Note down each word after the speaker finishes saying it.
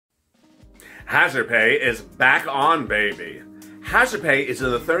Hazard pay is back on, baby. Hazard pay is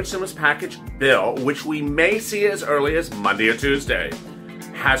in the third stimulus package bill, which we may see as early as Monday or Tuesday.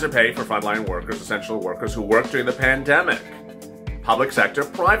 Hazard pay for frontline workers, essential workers who worked during the pandemic. Public sector,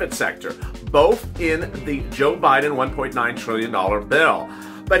 private sector, both in the Joe Biden $1.9 trillion bill.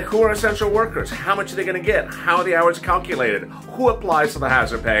 But who are essential workers? How much are they going to get? How are the hours calculated? Who applies to the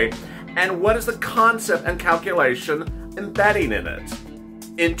hazard pay? And what is the concept and calculation embedding in it?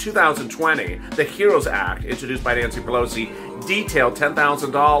 In 2020, the HEROES Act, introduced by Nancy Pelosi, detailed $10,000,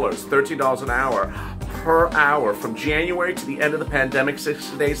 $13 an hour per hour from January to the end of the pandemic,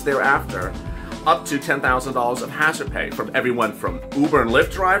 60 days thereafter, up to $10,000 of hazard pay from everyone from Uber and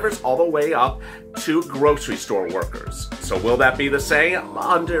Lyft drivers all the way up to grocery store workers. So will that be the same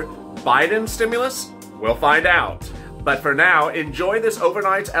under Biden's stimulus? We'll find out. But for now, enjoy this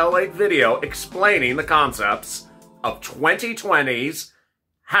overnight LA video explaining the concepts of 2020's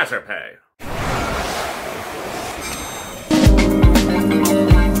hazard pay.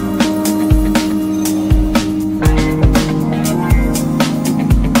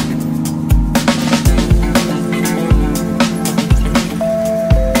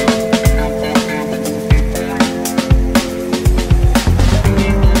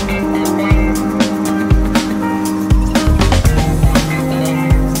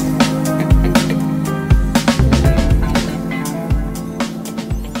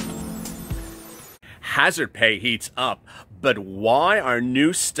 Hazard pay heats up, but why are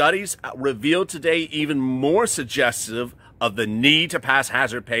new studies revealed today even more suggestive of the need to pass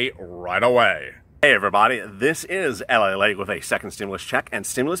hazard pay right away? Hey everybody, this is LA Late with a second stimulus check and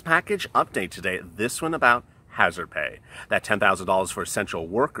stimulus package update today. This one about hazard pay. That $10,000 for essential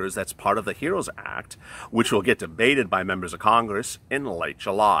workers, that's part of the HEROES Act, which will get debated by members of Congress in late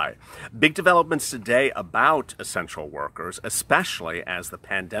July. Big developments today about essential workers, especially as the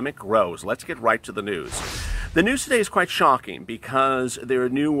pandemic grows. Let's get right to the news. The news today is quite shocking because there are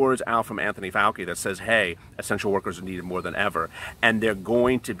new words out from Anthony Fauci that says, hey, essential workers are needed more than ever, and they're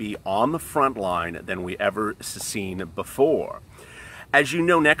going to be on the front line than we ever seen before. As you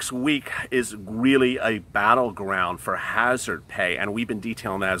know, next week is really a battleground for hazard pay, and we've been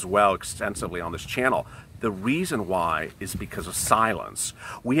detailing that as well extensively on this channel. The reason why is because of silence.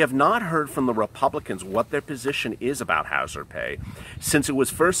 We have not heard from the Republicans what their position is about hazard pay since it was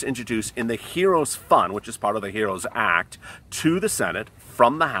first introduced in the HEROES Fund, which is part of the HEROES Act, to the Senate,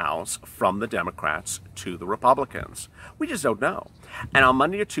 from the House, from the Democrats to the Republicans. We just don't know. And on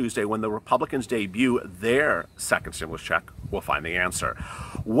Monday or Tuesday, when the Republicans debut their second stimulus check, we'll find the answer.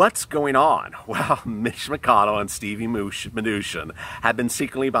 What's going on? Well, Mitch McConnell and Stevie Mnuchin have been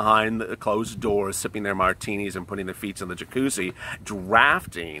secretly behind the closed doors, sipping their martinis and putting their feet in the jacuzzi,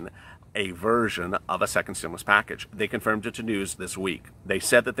 drafting a version of a second stimulus package. They confirmed it to news this week. They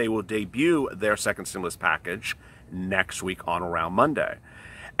said that they will debut their second stimulus package next week on around Monday.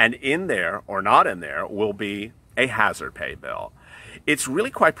 And in there, or not in there, will be a hazard pay bill. It's really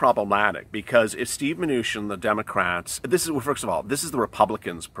quite problematic because if Steve Mnuchin, the Democrats, first of all, this is the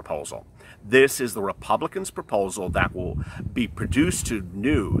Republicans' proposal. This is the Republicans' proposal that will be produced to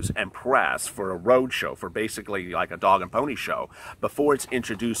news and press for a roadshow, for basically like a dog and pony show, before it's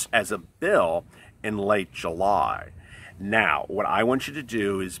introduced as a bill in late July. Now, what I want you to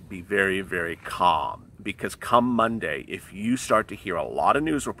do is be very, very calm, because come Monday, if you start to hear a lot of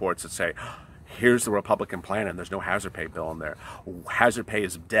news reports that say, here's the Republican plan and there's no hazard pay bill in there, hazard pay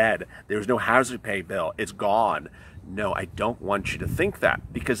is dead, there's no hazard pay bill, it's gone. No, I don't want you to think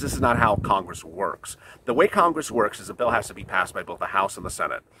that, because this is not how Congress works. The way Congress works is a bill has to be passed by both the House and the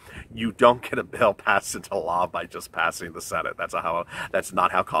Senate. You don't get a bill passed into law by just passing the Senate. That's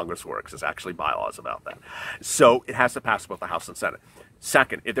not how Congress works. There's actually bylaws about that. So it has to pass both the House and Senate.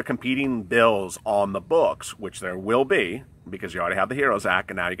 Second, if they're competing bills on the books, which there will be, because you already have the HEROES Act,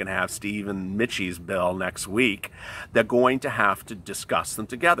 and now you're going to have Steve and Mitchie's bill next week, they're going to have to discuss them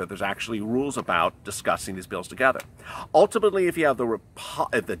together. There's actually rules about discussing these bills together. Ultimately, if you have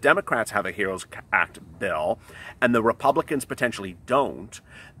if the Democrats have a HEROES Act bill, and the Republicans potentially don't,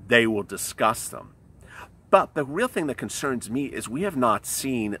 they will discuss them. But the real thing that concerns me is we have not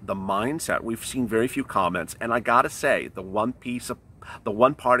seen the mindset. We've seen very few comments, and I gotta say, the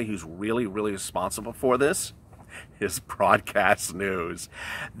one party who's really, really responsible for this is broadcast news.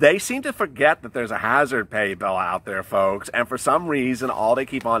 They seem to forget that there's a hazard pay bill out there, folks, and for some reason, all they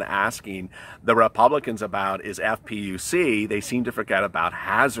keep on asking the Republicans about is FPUC. They seem to forget about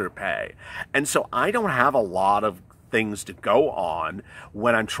hazard pay. And so I don't have a lot of things to go on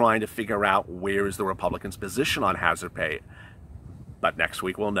when I'm trying to figure out where is the Republicans' position on hazard pay. But next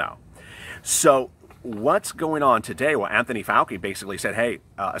week we'll know. So what's going on today? Well, Anthony Fauci basically said, hey,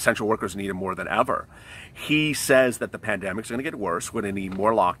 essential workers need it more than ever. He says that the pandemic's going to get worse. We're going to need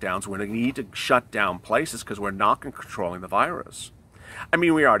more lockdowns. We're going to need to shut down places because we're not controlling the virus. I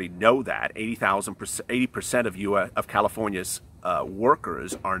mean, we already know that 80% of California's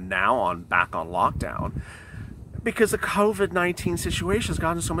workers are now back on lockdown because the COVID-19 situation has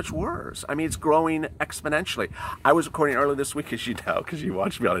gotten so much worse. I mean, it's growing exponentially. I was recording earlier this week, as you know, because you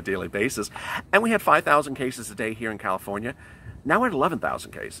watch me on a daily basis, and we had 5,000 cases a day here in California. Now we're at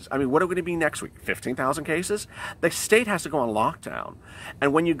 11,000 cases. I mean, what are we going to be next week? 15,000 cases? The state has to go on lockdown.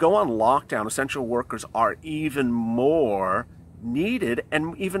 And when you go on lockdown, essential workers are even more needed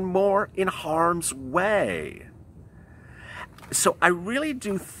and even more in harm's way. So I really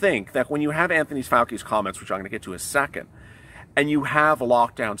do think that when you have Anthony Fauci's comments, which I'm going to get to in a second, and you have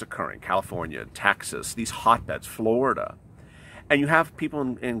lockdowns occurring, California, Texas, these hotbeds, Florida, and you have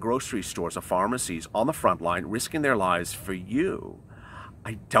people in grocery stores or pharmacies on the front line risking their lives for you,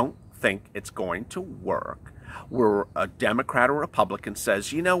 I don't think it's going to work where a Democrat or Republican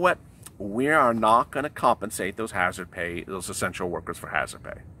says, you know what, we are not going to compensate those essential workers for hazard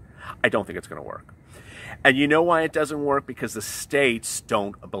pay. I don't think it's going to work. And you know why it doesn't work? Because the states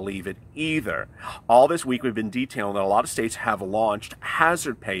don't believe it either. All this week we've been detailing that a lot of states have launched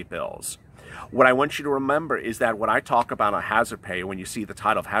hazard pay bills. What I want you to remember is that when I talk about a hazard pay, when you see the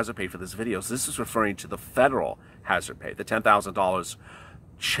title of hazard pay for this video, this is referring to the federal hazard pay, the $10,000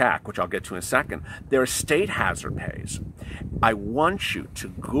 check, which I'll get to in a second. There are state hazard pays. I want you to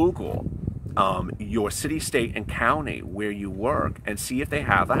Google your city, state, and county where you work and see if they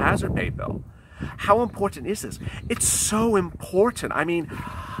have a hazard pay bill. How important is this? It's so important. I mean,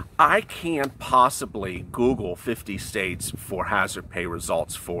 I can't possibly Google 50 states for hazard pay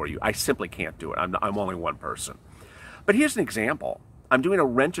results for you. I simply can't do it. I'm only one person. But here's an example. I'm doing a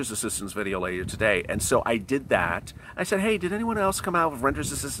renter's assistance video later today, and so I did that. I said, hey, did anyone else come out with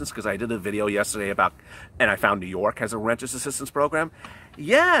renter's assistance? Because I did a video yesterday about, and I found New York has a renter's assistance program.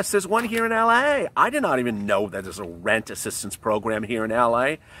 Yes, there's one here in LA. I did not even know that there's a rent assistance program here in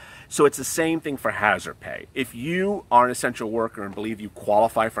LA. So it's the same thing for hazard pay. If you are an essential worker and believe you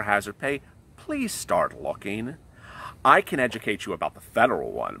qualify for hazard pay, please start looking. I can educate you about the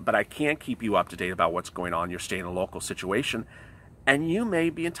federal one, but I can't keep you up to date about what's going on in your state and local situation, and you may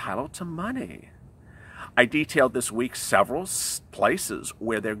be entitled to money. I detailed this week several places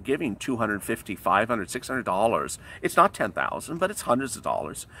where they're giving $250, $500, $600. It's not $10,000, but it's hundreds of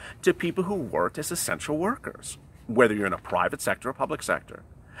dollars to people who worked as essential workers, whether you're in a private sector or public sector.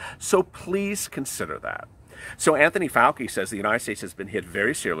 So please consider that. So Anthony Fauci says the United States has been hit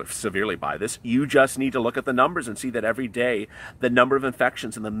very severely by this. You just need to look at the numbers and see that every day the number of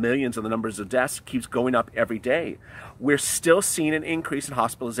infections and the millions and the numbers of deaths keeps going up every day. We're still seeing an increase in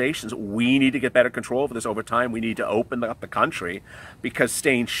hospitalizations. We need to get better control over this over time. We need to open up the country because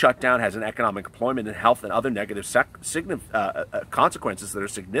staying shut down has an economic, employment, and health and other negative consequences that are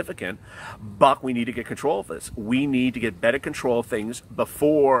significant. But we need to get control of this. We need to get better control of things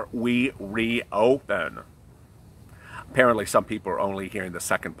before we reopen. Apparently, some people are only hearing the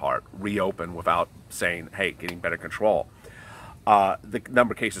second part, reopen, without saying, hey, getting better control. The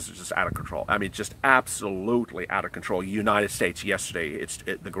number of cases is just out of control. I mean, just absolutely out of control. United States, yesterday,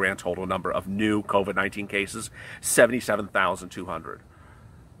 the grand total number of new COVID-19 cases, 77,200.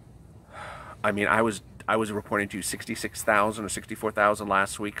 I mean, I was reporting to you 66,000 or 64,000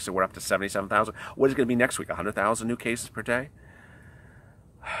 last week, so we're up to 77,000. What is it going to be next week, 100,000 new cases per day?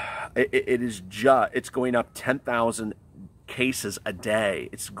 It's going up 10,000 cases a day.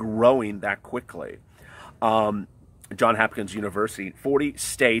 It's growing that quickly. Johns Hopkins University, 40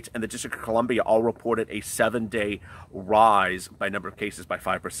 states and the District of Columbia all reported a 7-day rise by number of cases by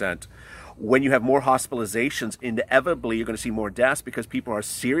 5%. When you have more hospitalizations, inevitably you're going to see more deaths because people are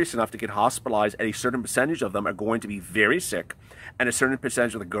serious enough to get hospitalized, and a certain percentage of them are going to be very sick, and a certain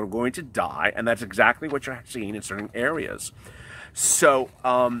percentage of them are going to die, and that's exactly what you're seeing in certain areas. So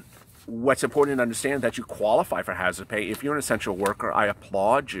what's important to understand is that you qualify for hazard pay. If you're an essential worker, I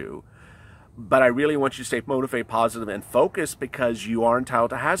applaud you. But I really want you to stay motivated, positive, and focused because you are entitled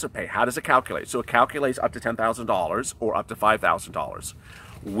to hazard pay. How does it calculate? So it calculates up to $10,000 or up to $5,000.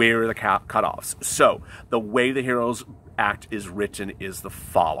 Where are the cutoffs? So the way the HEROES Act is written is the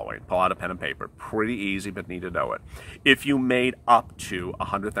following. Pull out a pen and paper. Pretty easy, but need to know it. If you made up to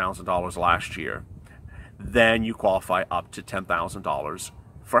 $100,000 last year, then you qualify up to $10,000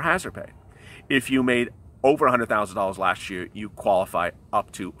 for hazard pay. If you made over $100,000 last year, you qualify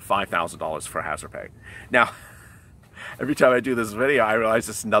up to $5,000 for hazard pay. Now, every time I do this video, I realize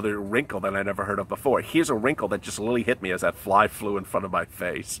it's another wrinkle that I never heard of before. Here's a wrinkle that just literally hit me as that fly flew in front of my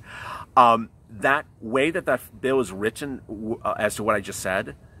face. that way that that bill is written, as to what I just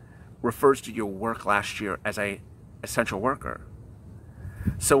said, refers to your work last year as a essential worker.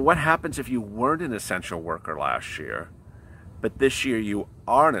 So what happens if you weren't an essential worker last year, but this year you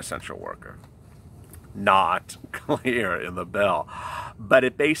are an essential worker? Not clear in the bill. But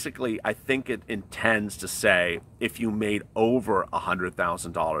it basically, I think it intends to say, if you made over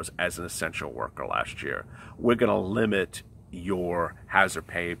 $100,000 as an essential worker last year, we're going to limit your hazard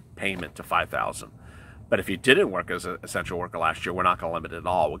pay payment to $5,000. But if you didn't work as an essential worker last year, we're not going to limit it at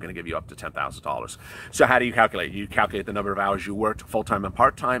all. We're going to give you up to $10,000. So how do you calculate? You calculate the number of hours you worked, full-time and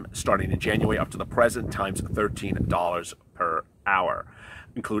part-time, starting in January up to the present, times $13 per hour.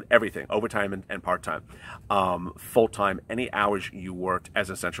 Include everything, overtime and part-time, full-time, any hours you worked as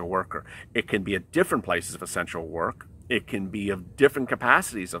an essential worker. It can be at different places of essential work. It can be of different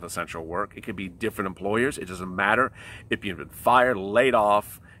capacities of essential work. It can be different employers. It doesn't matter if you've been fired, laid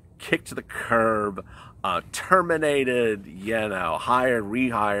off, kicked to the curb, terminated, hired,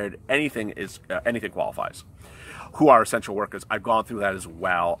 rehired, anything qualifies. Who are essential workers? I've gone through that as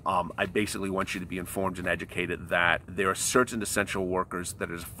well. I basically want you to be informed and educated that there are certain essential workers that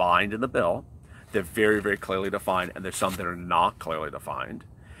are defined in the bill. They're very, very clearly defined, and there's some that are not clearly defined.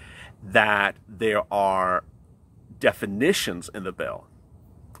 That there are definitions in the bill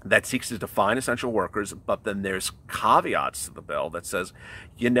that seeks to define essential workers, but then there's caveats to the bill that says,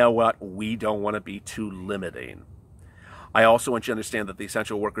 you know what, we don't want to be too limiting. I also want you to understand that the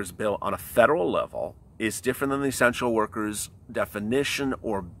essential workers bill on a federal level is different than the essential workers definition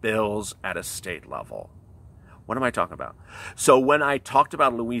or bills at a state level. What am I talking about? So when I talked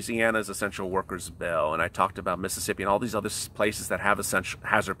about Louisiana's essential workers bill, and I talked about Mississippi and all these other places that have essential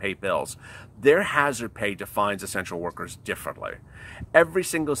hazard pay bills, their hazard pay defines essential workers differently. Every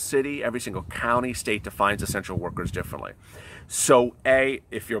single city, every single county, state defines essential workers differently. So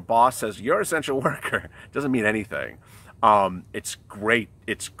if your boss says you're an essential worker, it doesn't mean anything. It's great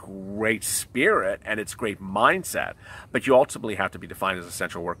spirit and it's great mindset, but you ultimately have to be defined as an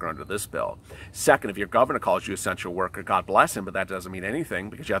essential worker under this bill. Second, if your governor calls you essential worker, God bless him, but that doesn't mean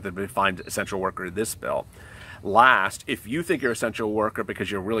anything because you have to be defined essential worker in this bill. Last, if you think you're an essential worker because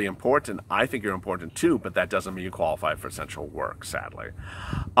you're really important, I think you're important too, but that doesn't mean you qualify for essential work, sadly.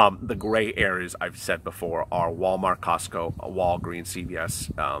 The gray areas I've said before are Walmart, Costco, Walgreens,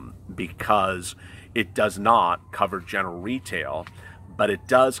 CVS, because it does not cover general retail, but it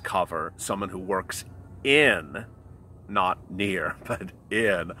does cover someone who works in, not near, but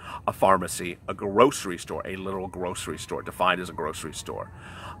in a pharmacy, a grocery store, a literal grocery store, defined as a grocery store.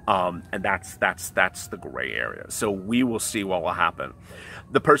 And that's the gray area. So we will see what will happen.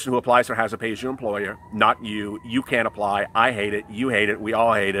 The person who applies for hazard pay is your employer, not you. You can't apply. I hate it. You hate it. We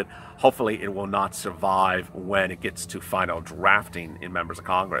all hate it. Hopefully it will not survive when it gets to final drafting in members of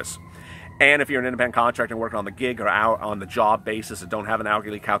Congress. And if you're an independent contractor working on the gig or out on the job basis and don't have an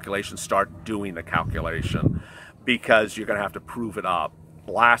hourly calculation, start doing the calculation because you're going to have to prove it up.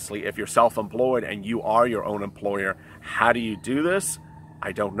 Lastly, if you're self-employed and you are your own employer, how do you do this?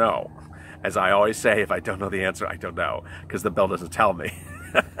 I don't know. As I always say, if I don't know the answer, I don't know, because the bill doesn't tell me.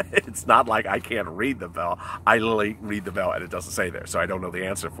 It's not like I can't read the bill. I literally read the bill and it doesn't say there, so I don't know the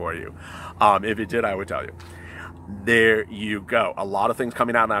answer for you. If it did, I would tell you. There you go. A lot of things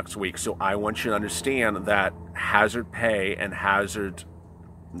coming out next week, so I want you to understand that hazard pay and hazard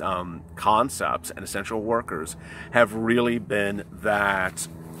concepts and essential workers have really been that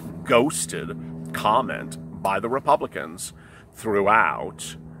ghosted comment by the Republicans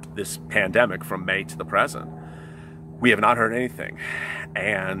throughout this pandemic from May to the present. We have not heard anything,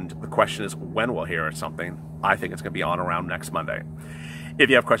 and the question is when we'll hear something. I think it's going to be on around next Monday. If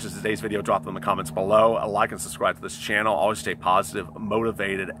you have questions in today's video, drop them in the comments below. Like and subscribe to this channel. Always stay positive,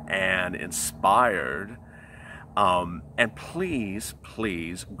 motivated, and inspired. And please,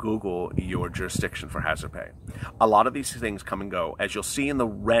 please Google your jurisdiction for hazard pay. A lot of these things come and go. As you'll see in the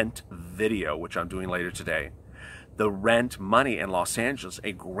rent video, which I'm doing later today, the rent money in Los Angeles,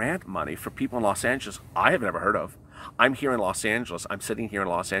 a grant money for people in Los Angeles, I have never heard of. I'm here in Los Angeles. I'm sitting here in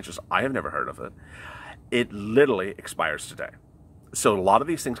Los Angeles. I have never heard of it. It literally expires today. So a lot of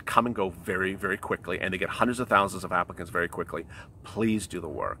these things come and go very, very quickly, and they get hundreds of thousands of applicants very quickly. Please do the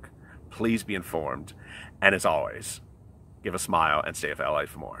work. Please be informed. And as always, give a smile and stay at LA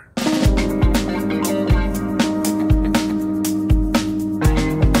for more.